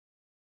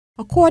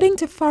According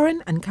to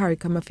Foreign and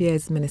CARICOM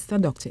Affairs Minister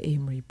Dr.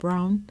 Amery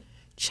Browne,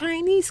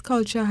 Chinese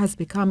culture has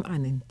become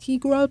an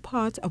integral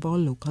part of our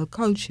local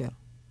culture.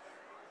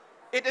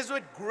 It is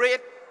with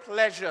great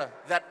pleasure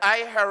that I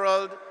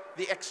herald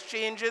the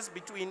exchanges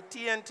between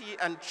TNT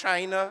and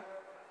China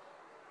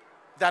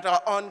that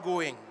are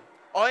ongoing.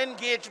 Our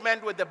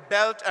engagement with the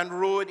Belt and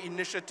Road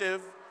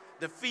Initiative,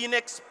 the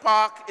Phoenix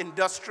Park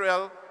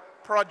Industrial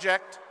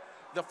Project,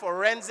 the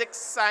Forensic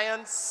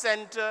Science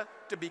Center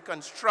to be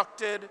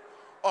constructed,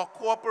 or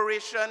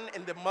cooperation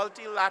in the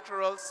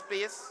multilateral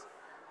space,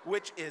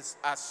 which is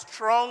as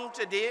strong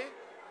today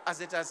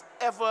as it has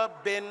ever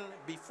been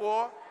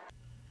before.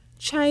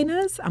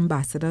 China's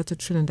ambassador to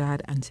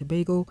Trinidad and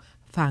Tobago,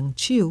 Fang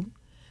Chiu,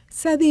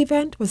 said the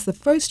event was the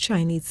first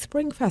Chinese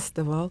Spring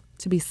Festival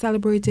to be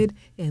celebrated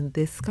in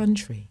this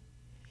country.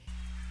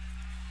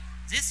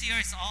 This year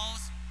is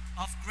also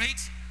of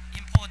great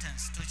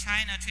importance to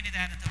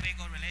China-Trinidad and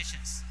Tobago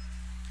relations,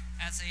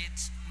 as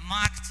it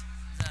marked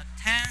the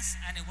 10th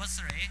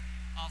anniversary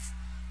of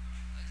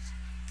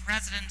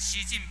President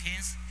Xi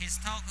Jinping's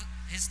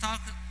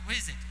historic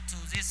visit to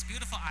this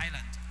beautiful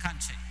island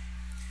country.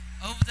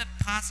 Over the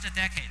past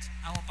decade,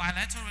 our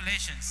bilateral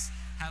relations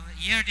have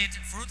yielded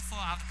fruitful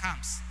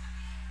outcomes.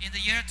 In the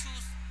year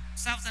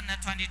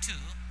 2022,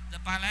 the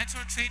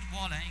bilateral trade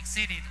volume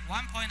exceeded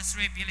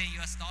 $1.3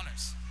 billion.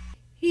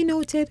 He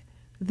noted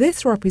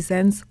this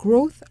represents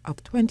growth of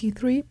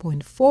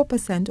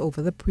 23.4%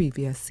 over the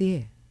previous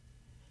year.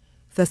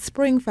 The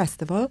Spring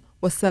Festival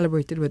was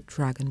celebrated with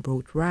dragon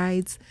boat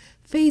rides,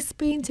 face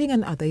painting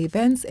and other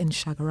events in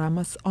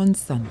Chagaramas on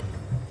Sunday.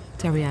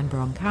 Terry-Ann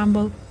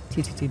Browne-Campbell,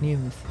 TTT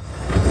News.